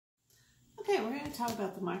Okay, we're going to talk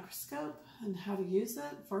about the microscope and how to use it.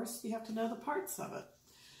 First, you have to know the parts of it.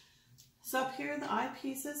 So up here, the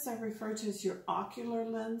eyepieces are referred to as your ocular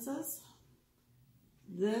lenses.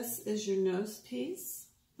 This is your nose piece.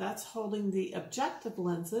 That's holding the objective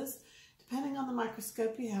lenses. Depending on the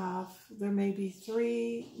microscope you have, there may be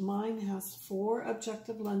 3. Mine has 4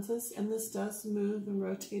 objective lenses, and this does move and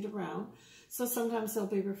rotate around. So sometimes they'll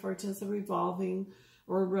be referred to as a revolving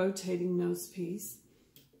or a rotating nose piece.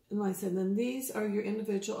 And like I said, then these are your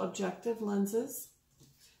individual objective lenses.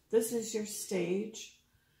 This is your stage.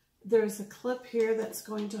 There's a clip here that's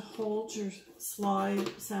going to hold your slide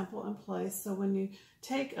sample in place. So when you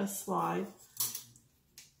take a slide,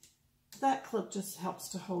 that clip just helps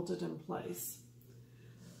to hold it in place.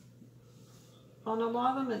 On a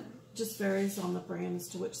lot of them, it just varies on the brand as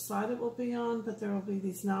to which side it will be on, but there will be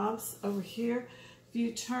these knobs over here. If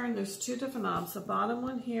you turn, there's 2 different knobs. The bottom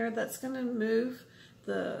one here, that's going to move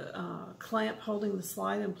the clamp holding the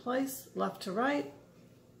slide in place, left to right,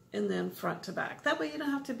 and then front to back. That way you don't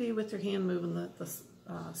have to be with your hand moving the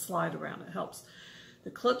slide around. It helps. The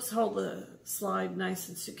clips hold the slide nice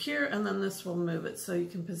and secure, and then this will move it so you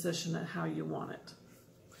can position it how you want it.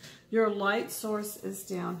 Your light source is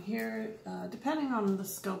down here. Depending on the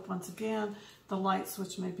scope, once again, the light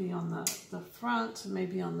switch may be on the front,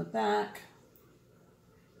 maybe on the back.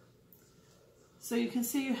 So you can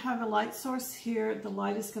see you have a light source here. The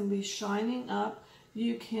light is going to be shining up.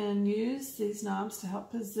 You can use these knobs to help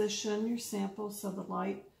position your sample so the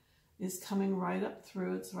light is coming right up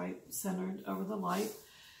through. It's right centered over the light.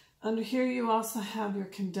 Under here you also have your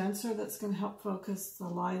condenser that's going to help focus the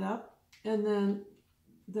light up. And then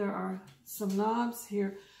there are some knobs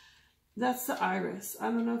here. That's the iris. I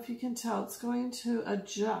don't know if you can tell. It's going to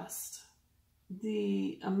adjust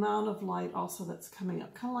the amount of light also that's coming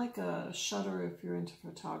up, kind of like a shutter if you're into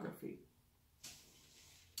photography.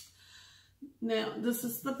 Now, this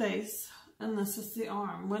is the base, and this is the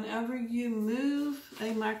arm. Whenever you move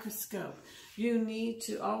a microscope, you need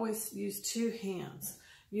to always use 2 hands.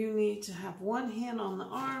 You need to have one hand on the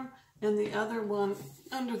arm and the other one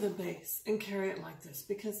under the base and carry it like this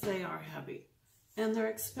because they are heavy and they're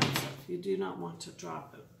expensive. You do not want to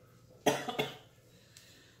drop it.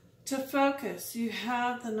 To focus, you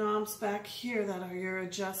have the knobs back here that are your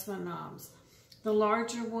adjustment knobs. The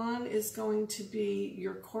larger one is going to be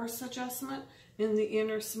your coarse adjustment, and the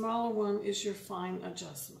inner smaller one is your fine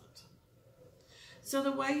adjustment. So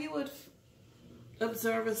the way you would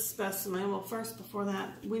observe a specimen, well, first before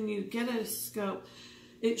that, when you get a scope,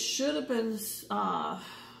 it should have been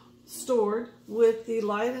stored with the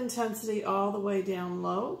light intensity all the way down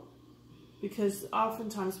low, because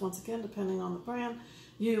oftentimes, once again, depending on the brand,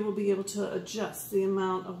 you will be able to adjust the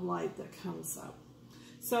amount of light that comes up.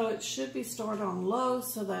 So it should be stored on low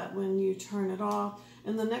so that when you turn it off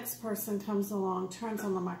and the next person comes along, turns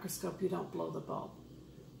on the microscope, you don't blow the bulb.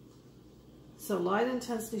 So light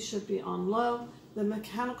intensity should be on low. The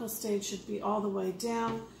mechanical stage should be all the way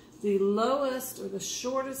down. The lowest or the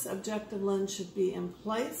shortest objective lens should be in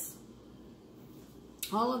place.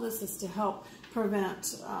 All of this is to help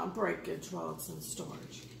prevent breakage while it's in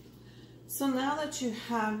storage. So now that you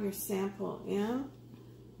have your sample in,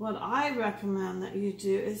 what I recommend that you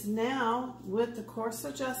do is now, with the coarse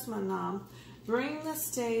adjustment knob, bring the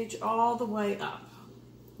stage all the way up.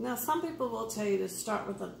 Now, some people will tell you to start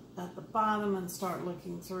with at the bottom and start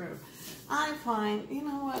looking through. I find, you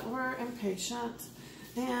know what, we're impatient.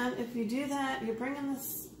 And if you do that, you're bringing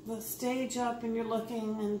the stage up and you're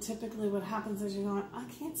looking, and typically what happens is you're going, I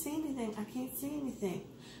can't see anything, I can't see anything.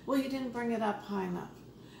 Well, you didn't bring it up high enough.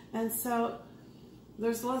 And so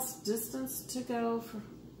there's less distance to go. For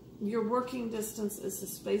your working distance is the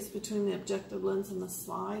space between the objective lens and the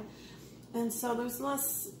slide. And so there's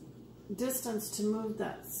less distance to move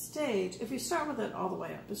that stage. If you start with it all the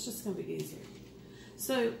way up, it's just going to be easier.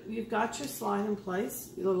 So you've got your slide in place.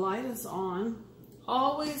 The light is on.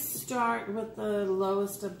 Always start with the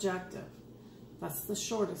lowest objective. That's the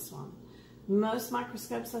shortest one. Most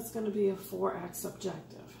microscopes, that's going to be a 4x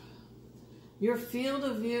objective. Your field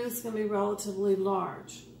of view is going to be relatively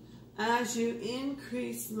large. As you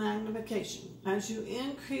increase magnification, as you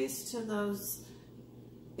increase to those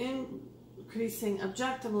increasing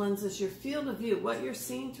objective lenses, your field of view, what you're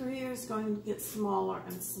seeing through here, is going to get smaller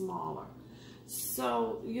and smaller.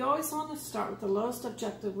 So you always want to start with the lowest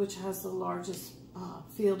objective, which has the largest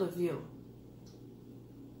field of view.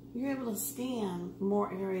 You're able to scan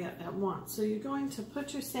more area at once. So you're going to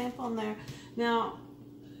put your sample in there. Now,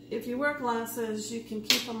 if you wear glasses, you can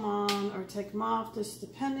keep them on or take them off, just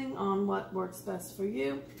depending on what works best for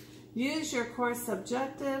you. Use your coarse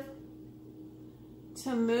objective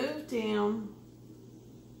to move down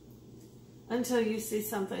until you see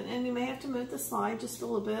something. And you may have to move the slide just a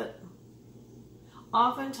little bit.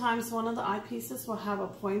 Oftentimes, one of the eyepieces will have a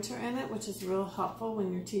pointer in it, which is real helpful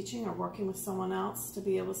when you're teaching or working with someone else to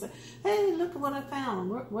be able to say, hey, look at what I found.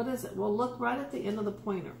 What is it? Well, look right at the end of the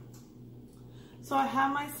pointer. So I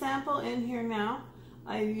have my sample in here now.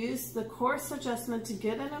 I use the coarse adjustment to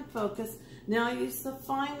get it in focus. Now I use the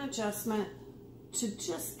fine adjustment to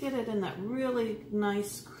just get it in that really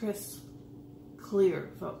nice, crisp, clear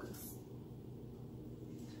focus.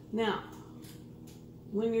 Now,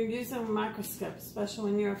 when you're using a microscope,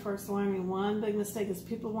 especially when you're first learning, one big mistake is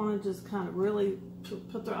people want to just kind of really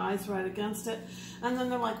put their eyes right against it. And then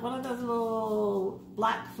they're like, what are those little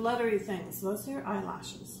black fluttery things? Those are your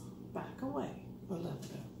eyelashes. Back away a little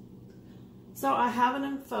bit. So I have it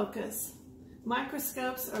in focus.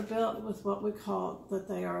 Microscopes are built with what we call that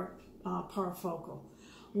they are parafocal.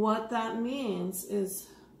 What that means is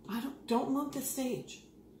don't move the stage.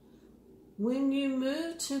 When you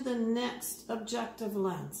move to the next objective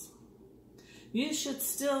lens, you should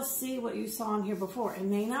still see what you saw in here before. It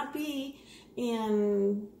may not be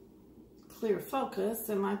in clear focus.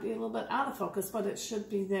 It might be a little bit out of focus, but it should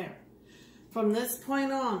be there. From this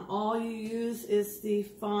point on, all you use is the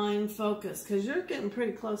fine focus because you're getting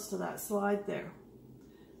pretty close to that slide there.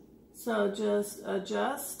 So just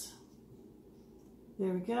adjust.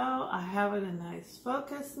 There we go. I have it in nice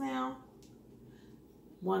focus now.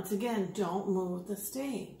 Once again, don't move the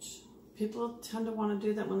stage. People tend to want to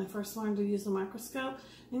do that when they first learn to use a microscope,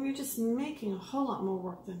 and you're just making a whole lot more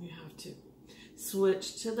work than you have to.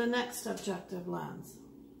 Switch to the next objective lens.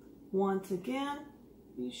 Once again,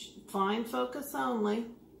 you fine focus only,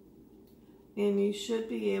 and you should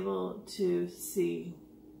be able to see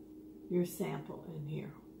your sample in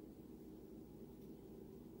here.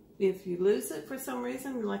 If you lose it for some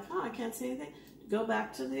reason, you're like, oh, I can't see anything, go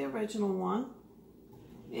back to the original one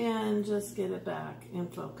and just get it back in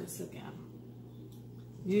focus again.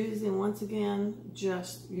 Using, once again,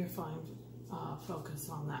 just your fine focus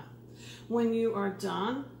on that. When you are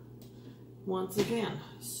done, once again,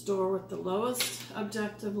 store with the lowest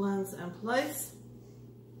objective lens in place.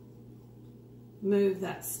 Move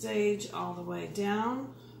that stage all the way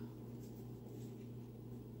down.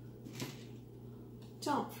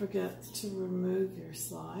 Don't forget to remove your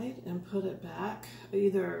slide and put it back.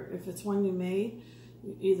 Either, if it's one you made,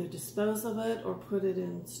 either dispose of it or put it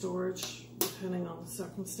in storage, depending on the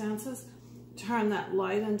circumstances. Turn that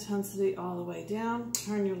light intensity all the way down,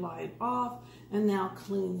 turn your light off, and now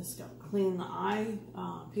clean the scope. Clean the eye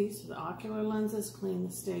piece, the ocular lenses, clean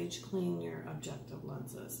the stage, clean your objective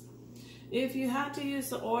lenses. If you have to use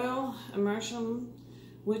the oil immersion,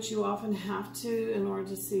 which you often have to in order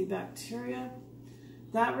to see bacteria,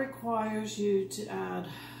 that requires you to add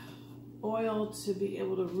oil to be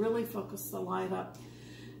able to really focus the light up.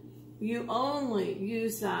 You only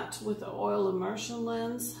use that with the oil immersion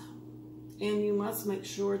lens, and you must make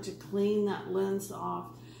sure to clean that lens off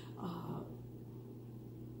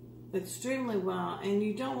extremely well. And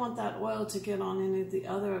you don't want that oil to get on any of the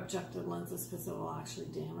other objective lenses because it will actually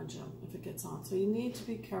damage them if it gets on. So you need to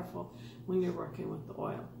be careful when you're working with the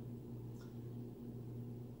oil.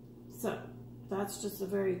 So that's just a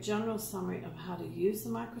very general summary of how to use the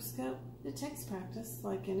microscope. It takes practice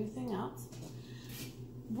like anything else.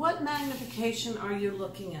 What magnification are you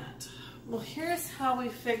looking at? Well, here's how we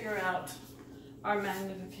figure out our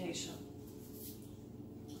magnification.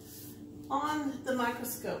 On the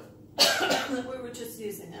microscope that we were just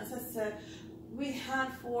using, as I said, we had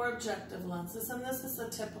 4 objective lenses, and this is a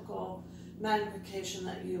typical magnification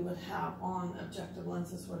that you would have on objective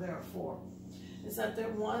lenses where there are 4. Is that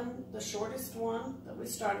the shortest one that we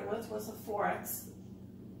started with was a 4x.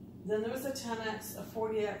 Then there was a 10x, a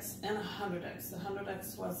 40x, and a 100x. The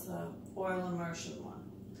 100x was the oil immersion one.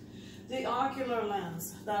 The ocular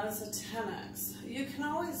lens, that is a 10x. You can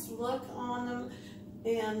always look on them,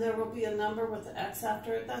 and there will be a number with the X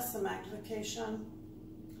after it. That's the magnification.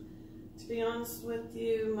 To be honest with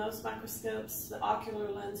you, most microscopes, the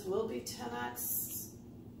ocular lens will be 10x.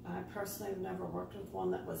 I personally have never worked with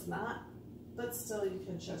one that was not, but still you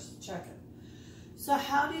can just check it. So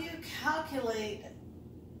how do you calculate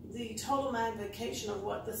the total magnification of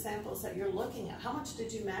what the samples that you're looking at? How much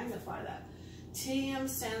did you magnify that? TM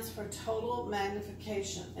stands for total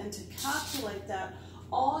magnification, and to calculate that,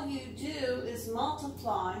 all you do is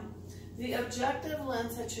multiply the objective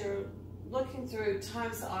lens that you're looking through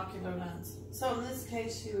times the ocular lens. So in this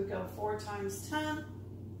case, you would go 4 times 10,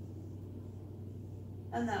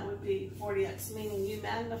 and that would be 40x, meaning you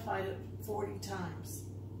magnified it 40 times.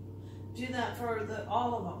 Do that for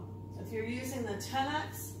all of them. If you're using the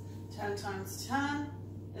 10x, 10 times 10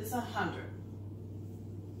 is 100.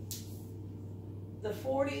 the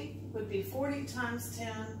 40 would be 40 times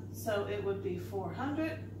 10, so it would be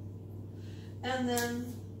 400. And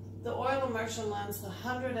then the oil immersion lens, the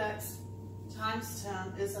 100x times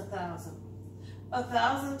 10 is 1,000.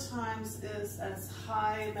 1,000 times is as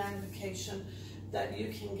high magnification that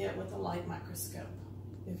you can get with a light microscope.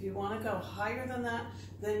 If you want to go higher than that,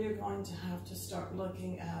 then you're going to have to start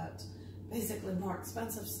looking at basically more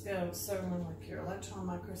expensive scopes, certainly like your electron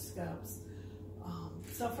microscopes.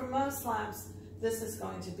 So for most labs, this is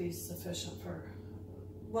going to be sufficient for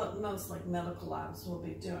what most like medical labs will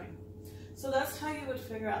be doing. So that's how you would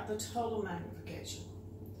figure out the total magnification.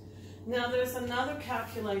 Now there's another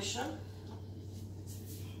calculation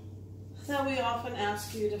that we often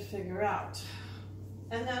ask you to figure out,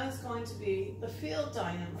 and that is going to be the field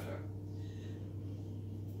diameter.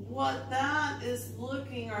 What that is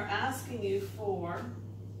looking or asking you for,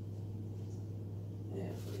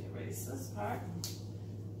 if we erase this part,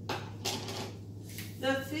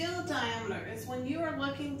 the field diameter is when you are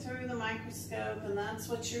looking through the microscope and that's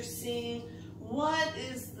what you're seeing, what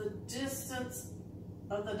is the distance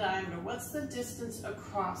of the diameter? What's the distance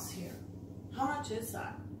across here? How much is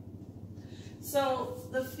that? So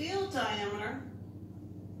the field diameter,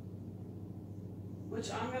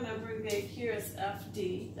 which I'm going to abbreviate here as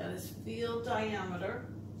FD, that is field diameter.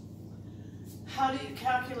 How do you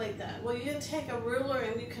calculate that? Well, you take a ruler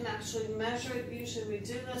and you can actually measure it. Usually we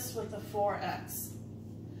do this with the 4x.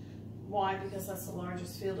 Why? Because that's the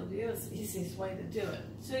largest field of view. It's the easiest way to do it.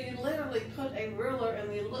 So you literally put a ruler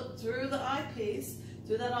and you look through the eyepiece,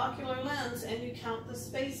 through that ocular lens, and you count the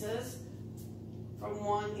spaces from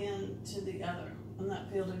one end to the other in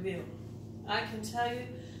that field of view. I can tell you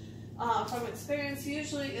from experience,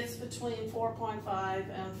 usually it's between 4.5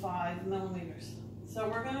 and 5 millimeters. So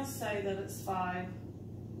we're going to say that it's 5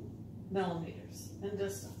 millimeters in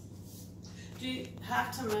distance. Do you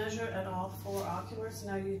have to measure at all 4 oculars?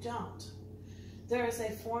 No, you don't. There is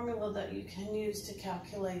a formula that you can use to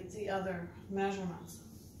calculate the other measurements.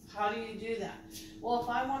 How do you do that? Well, if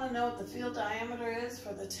I want to know what the field diameter is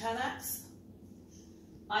for the 10x,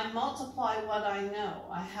 I multiply what I know.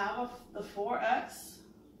 I have the 4x.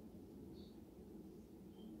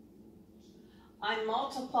 I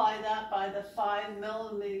multiply that by the 5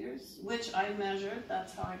 millimeters, which I measured.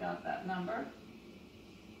 That's how I got that number.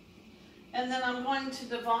 And then I'm going to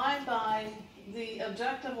divide by the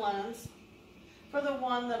objective lens for the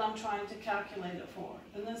one that I'm trying to calculate it for.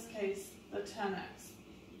 In this case, the 10x.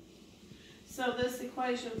 So this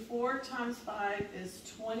equation, 4 times 5 is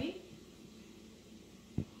 20.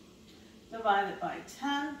 Divided by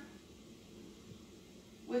 10,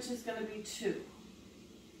 which is going to be 2.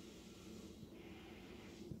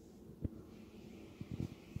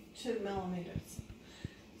 2 millimeters.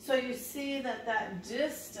 So you see that that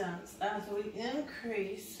distance, as we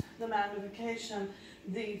increase the magnification,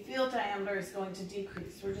 the field diameter is going to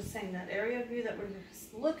decrease. We're just saying that area of view that we're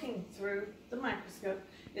looking through the microscope,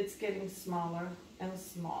 it's getting smaller and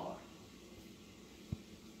smaller.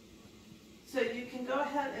 So you can go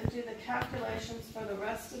ahead and do the calculations for the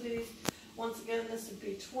rest of these. Once again, this would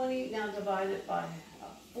be 20, now divided by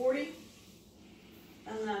 40,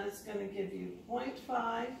 and that is going to give you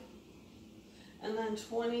 0.5. And then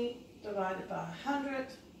 20 divided by 100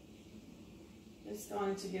 is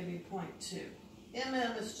going to give you 0.2.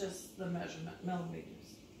 Mm is just the measurement,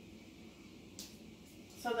 millimeters.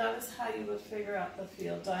 So that is how you would figure out the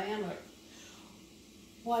field diameter.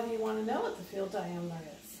 Why do you want to know what the field diameter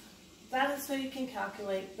is? That is so you can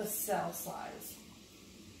calculate the cell size.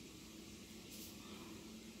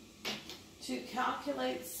 To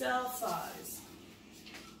calculate cell size,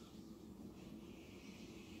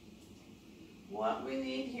 what we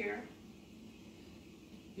need here,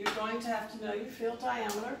 you're going to have to know your field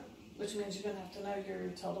diameter, which means you're going to have to know your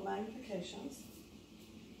total magnifications.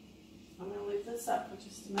 I'm going to leave this up for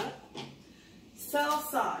just a minute. Cell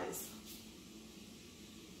size.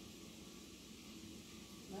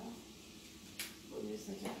 Well, we'll use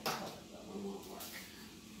the different color, that one won't work.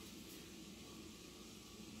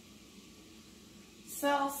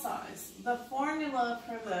 Cell size. The formula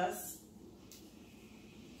for this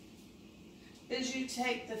is you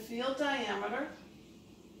take the field diameter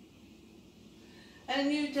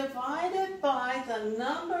and you divide it by the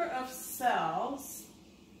number of cells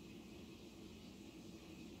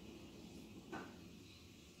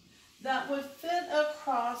that would fit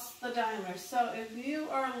across the diameter. So if you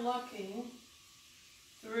are looking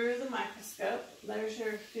through the microscope, there's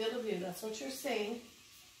your field of view, that's what you're seeing.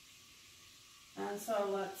 And so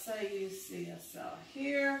let's say you see a cell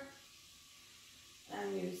here,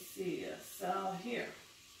 and you see a cell here.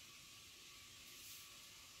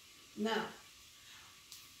 Now,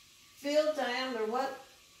 field diameter, what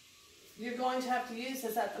you're going to have to use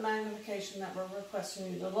is at the magnification that we're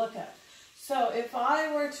requesting you to look at. So if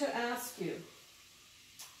I were to ask you,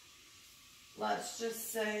 let's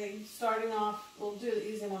just say, starting off, we'll do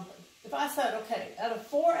the easy one. If I said, okay, at a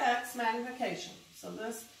 4x magnification, so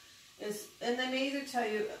this is, and they may either tell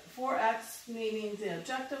you 4x meaning the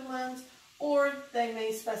objective lens, or they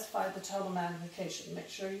may specify the total magnification. Make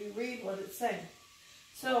sure you read what it's saying.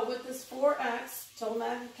 So with this 4x, total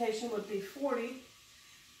magnification would be 40.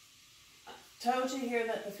 I told you here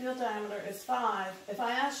that the field diameter is 5. If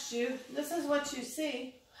I asked you, this is what you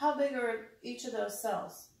see, how big are each of those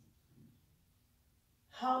cells?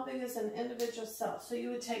 How big is an individual cell? So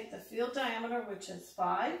you would take the field diameter, which is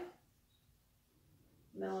 5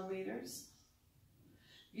 millimeters.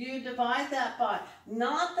 You divide that by,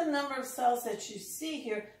 not the number of cells that you see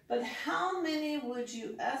here, but how many would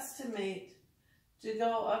you estimate to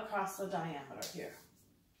go across the diameter here?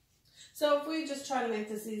 So if we just try to make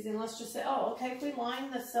this easy, and let's just say, oh, okay, if we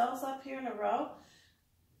line the cells up here in a row,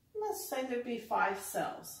 let's say there'd be 5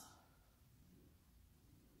 cells.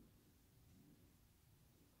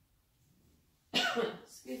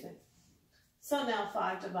 Excuse me. So now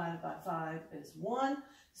 5 divided by 5 is 1.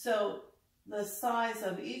 So the size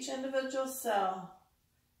of each individual cell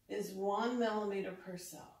is 1 millimeter per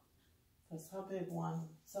cell. That's how big one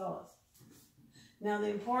cell is. Now the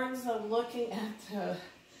importance of looking at the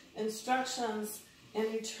instructions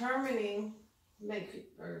and determining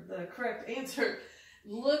the correct answer,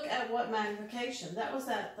 look at what magnification. That was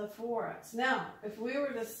at the 4x. Now, if we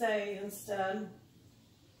were to say instead,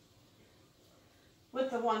 with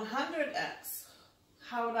the 100x,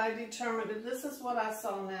 how would I determine if this is what I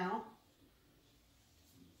saw now?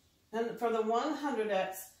 And for the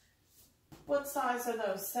 100x, what size are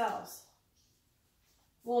those cells?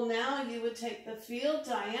 Well, now you would take the field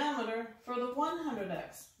diameter for the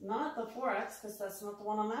 100x, not the 4x, because that's not the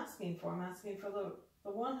one I'm asking for. I'm asking for the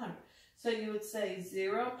 100. So you would say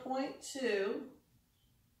 0.2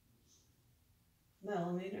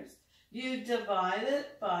 millimeters. You divide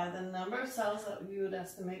it by the number of cells that you would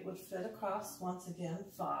estimate would fit across, once again,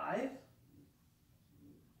 5.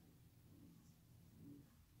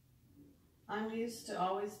 I'm used to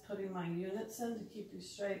always putting my units in to keep you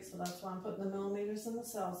straight, so that's why I'm putting the millimeters in the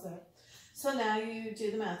cells there. So now you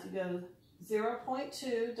do the math. You go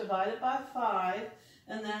 0.2 divided by 5,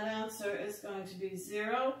 and that answer is going to be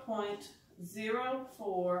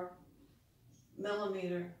 0.04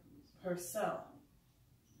 millimeter per cell.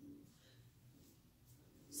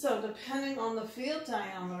 So depending on the field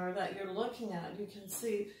diameter that you're looking at, you can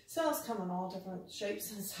see cells come in all different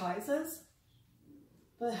shapes and sizes.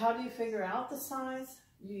 But how do you figure out the size?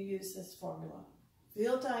 You use this formula.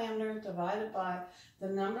 Field diameter divided by the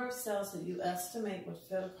number of cells that you estimate would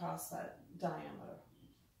fit across that diameter.